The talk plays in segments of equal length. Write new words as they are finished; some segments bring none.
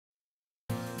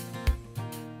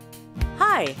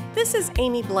Hi, this is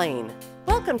Amy Blaine.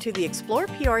 Welcome to the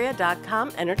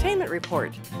ExplorePeoria.com Entertainment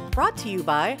Report, brought to you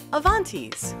by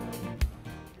Avanti's.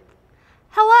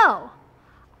 Hello,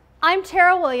 I'm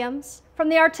Tara Williams from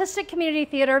the Artistic Community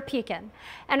Theater of Pekin,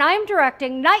 and I'm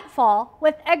directing Nightfall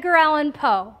with Edgar Allan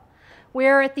Poe.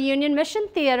 We're at the Union Mission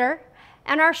Theater,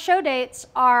 and our show dates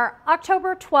are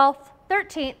October 12th,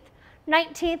 13th,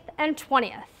 19th, and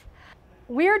 20th.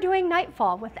 We're doing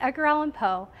Nightfall with Edgar Allan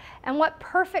Poe, and what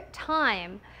perfect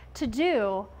time to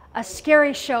do a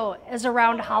scary show is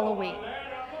around Halloween.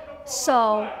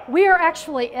 So we are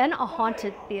actually in a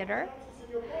haunted theater,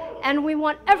 and we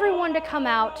want everyone to come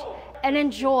out and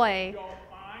enjoy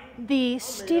the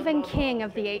Stephen King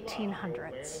of the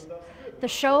 1800s. The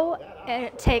show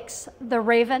takes The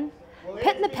Raven,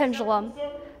 Pit and the Pendulum,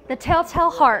 The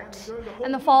Telltale Heart,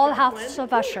 and The Fall of the House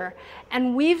of Usher,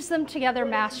 and weaves them together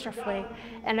masterfully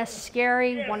in a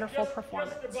scary, wonderful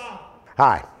performance.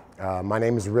 Hi, my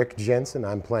name is Rick Jensen.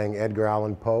 I'm playing Edgar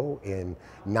Allan Poe in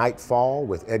Nightfall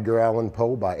with Edgar Allan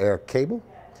Poe by Eric Cable.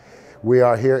 We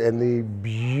are here in the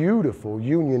beautiful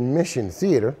Union Mission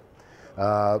Theater,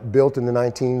 built in the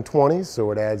 1920s,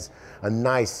 so it adds a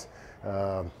nice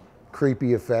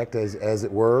creepy effect, as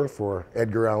it were, for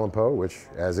Edgar Allan Poe, which,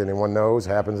 as anyone knows,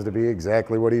 happens to be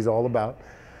exactly what he's all about.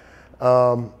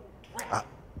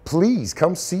 Please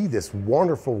come see this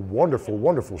wonderful, wonderful,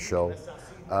 wonderful show.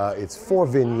 It's 4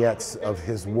 vignettes of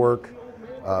his work: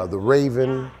 The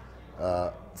Raven,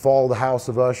 Fall of the House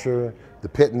of Usher, The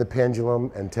Pit and the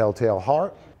Pendulum, and Telltale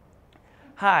Heart.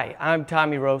 Hi, I'm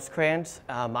Tommy Rosecrans.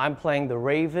 I'm playing the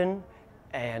Raven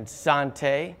and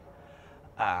Sante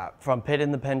from Pit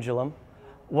and the Pendulum.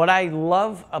 What I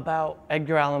love about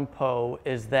Edgar Allan Poe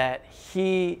is that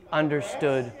he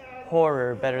understood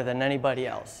horror better than anybody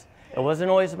else. It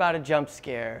wasn't always about a jump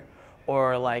scare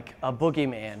or like a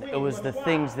boogeyman. It was the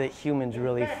things that humans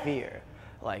really fear.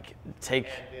 Like, take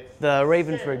the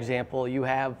Raven, for example. You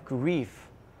have grief,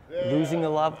 losing a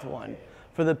loved one.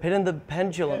 For the Pit and the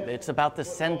Pendulum, it's about the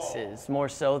senses more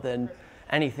so than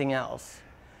anything else.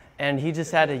 And he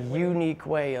just had a unique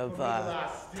way of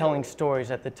telling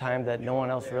stories at the time that no one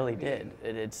else really did.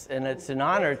 It's an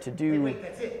honor to do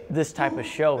this type of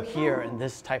show here in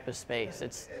this type of space.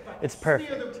 It's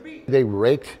perfect. They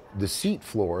raked the seat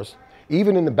floors,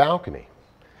 even in the balcony.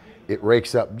 It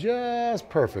rakes up just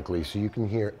perfectly so you can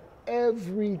hear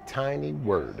every tiny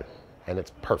word, and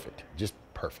it's perfect, just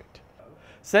perfect.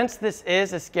 Since this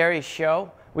is a scary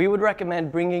show, we would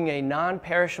recommend bringing a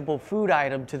non-perishable food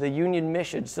item to the Union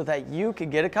Mission so that you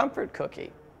could get a comfort cookie.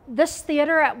 This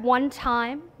theater at one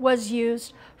time was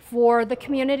used for the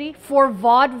community, for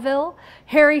vaudeville.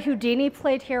 Harry Houdini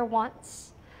played here once.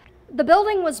 The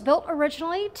building was built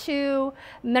originally to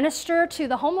minister to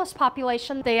the homeless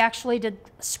population. They actually did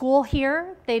school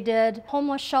here, they did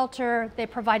homeless shelter, they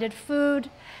provided food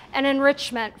and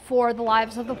enrichment for the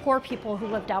lives of the poor people who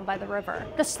live down by the river.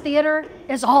 This theater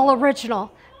is all original.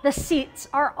 The seats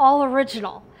are all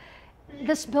original.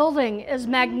 This building is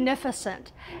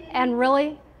magnificent, and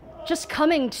really, just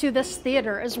coming to this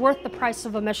theater is worth the price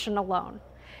of admission alone.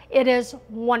 It is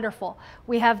wonderful.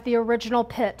 We have the original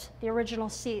pit, the original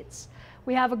seats.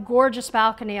 We have a gorgeous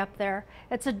balcony up there.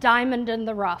 It's a diamond in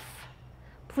the rough.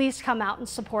 Please come out and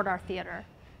support our theater.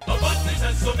 Avanti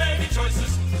has so many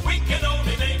choices, we can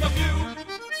only name a few.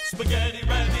 Spaghetti,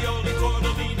 ravioli,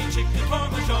 tortellini, chicken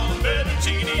parmesan,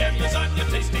 fettuccine and lasagna,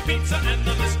 tasty pizza, and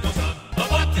the list goes on.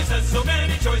 Avanti has so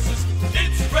many choices,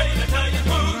 it's great Italian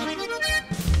food.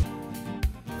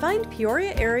 Find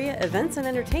Peoria area events and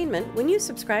entertainment when you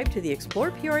subscribe to the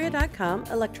ExplorePeoria.com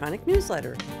electronic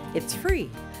newsletter. It's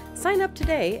free. Sign up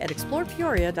today at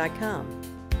ExplorePeoria.com.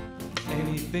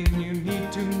 Anything you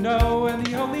need to know, and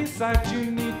the only site you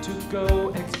need to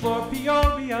go,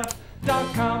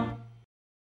 ExplorePeoria.com.